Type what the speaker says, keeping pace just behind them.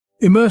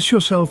Immerse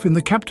yourself in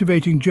the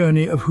captivating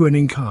journey of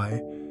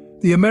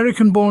Hueningkai, the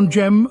American-born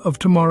gem of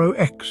Tomorrow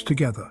X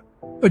Together,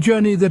 a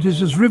journey that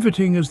is as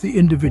riveting as the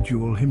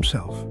individual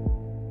himself.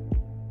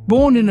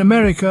 Born in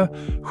America,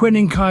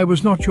 Hueningkai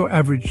was not your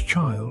average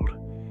child.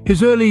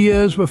 His early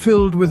years were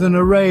filled with an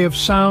array of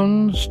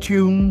sounds,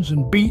 tunes,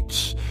 and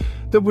beats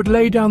that would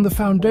lay down the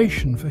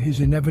foundation for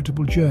his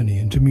inevitable journey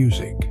into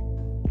music.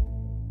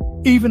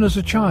 Even as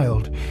a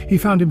child, he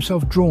found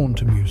himself drawn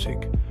to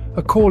music,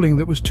 a calling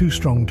that was too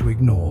strong to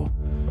ignore.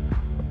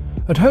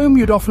 At home,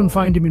 you'd often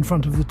find him in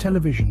front of the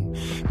television,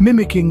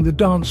 mimicking the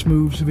dance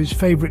moves of his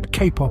favorite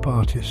K-pop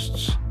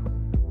artists.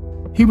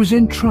 He was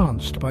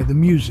entranced by the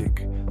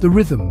music, the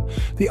rhythm,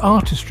 the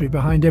artistry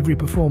behind every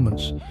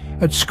performance.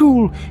 At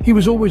school, he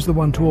was always the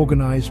one to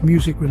organize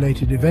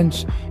music-related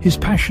events, his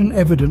passion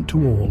evident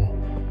to all.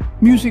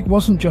 Music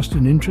wasn't just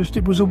an interest,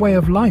 it was a way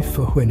of life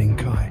for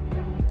Hueningkai.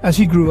 As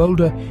he grew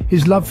older,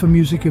 his love for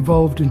music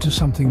evolved into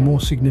something more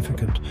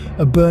significant,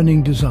 a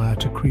burning desire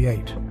to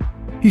create.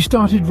 He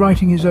started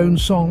writing his own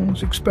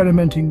songs,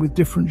 experimenting with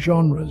different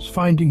genres,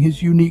 finding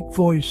his unique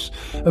voice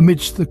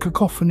amidst the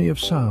cacophony of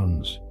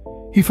sounds.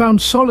 He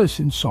found solace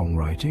in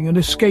songwriting, an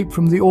escape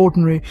from the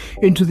ordinary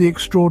into the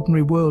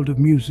extraordinary world of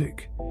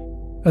music.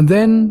 And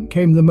then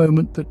came the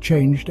moment that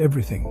changed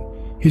everything,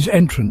 his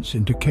entrance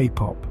into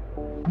K-pop.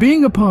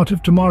 Being a part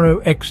of Tomorrow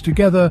X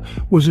Together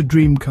was a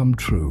dream come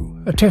true,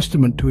 a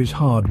testament to his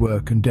hard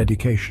work and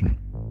dedication.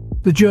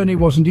 The journey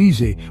wasn't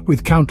easy,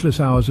 with countless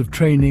hours of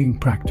training,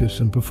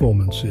 practice and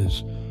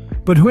performances.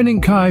 But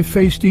Hueningkai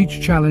faced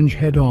each challenge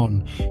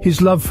head-on,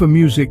 his love for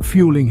music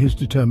fueling his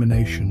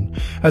determination.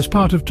 As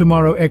part of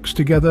Tomorrow X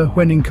Together,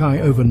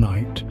 Hueningkai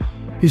overnight.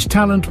 His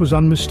talent was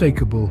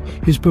unmistakable,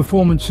 his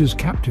performances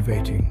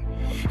captivating.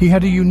 He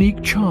had a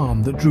unique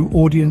charm that drew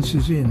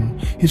audiences in,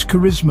 his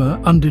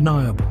charisma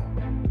undeniable.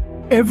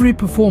 Every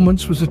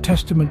performance was a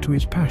testament to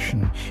his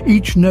passion,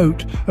 each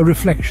note a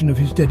reflection of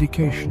his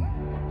dedication.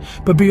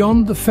 But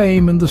beyond the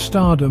fame and the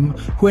stardom,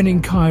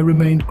 Hueningkai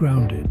remained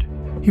grounded.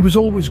 He was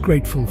always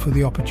grateful for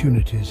the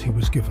opportunities he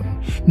was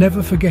given,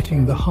 never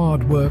forgetting the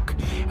hard work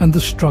and the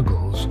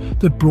struggles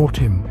that brought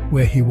him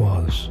where he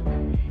was.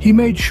 He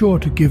made sure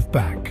to give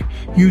back,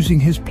 using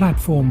his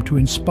platform to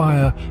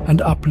inspire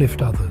and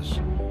uplift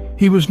others.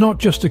 He was not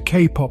just a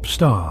K-pop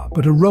star,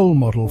 but a role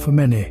model for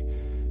many.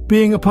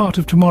 Being a part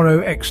of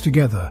Tomorrow X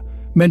Together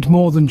meant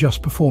more than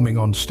just performing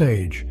on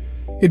stage.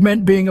 It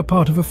meant being a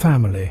part of a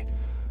family,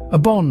 a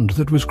bond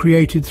that was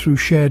created through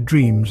shared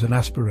dreams and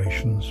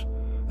aspirations.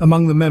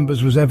 Among the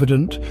members was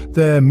evident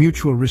their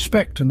mutual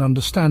respect and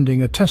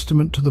understanding, a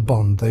testament to the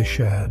bond they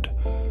shared.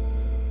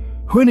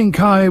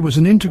 Hueningkai was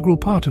an integral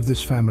part of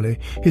this family,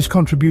 his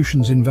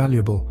contributions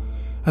invaluable.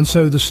 And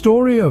so the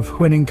story of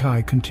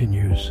Hueningkai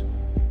continues.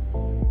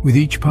 With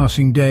each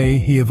passing day,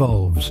 he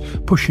evolves,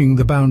 pushing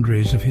the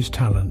boundaries of his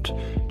talent,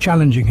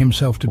 challenging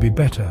himself to be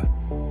better.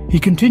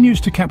 He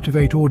continues to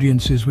captivate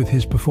audiences with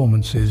his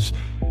performances,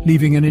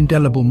 leaving an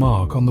indelible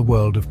mark on the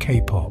world of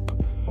K-pop.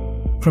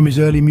 From his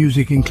early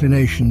music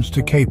inclinations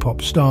to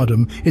K-pop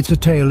stardom, it's a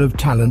tale of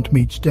talent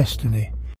meets destiny.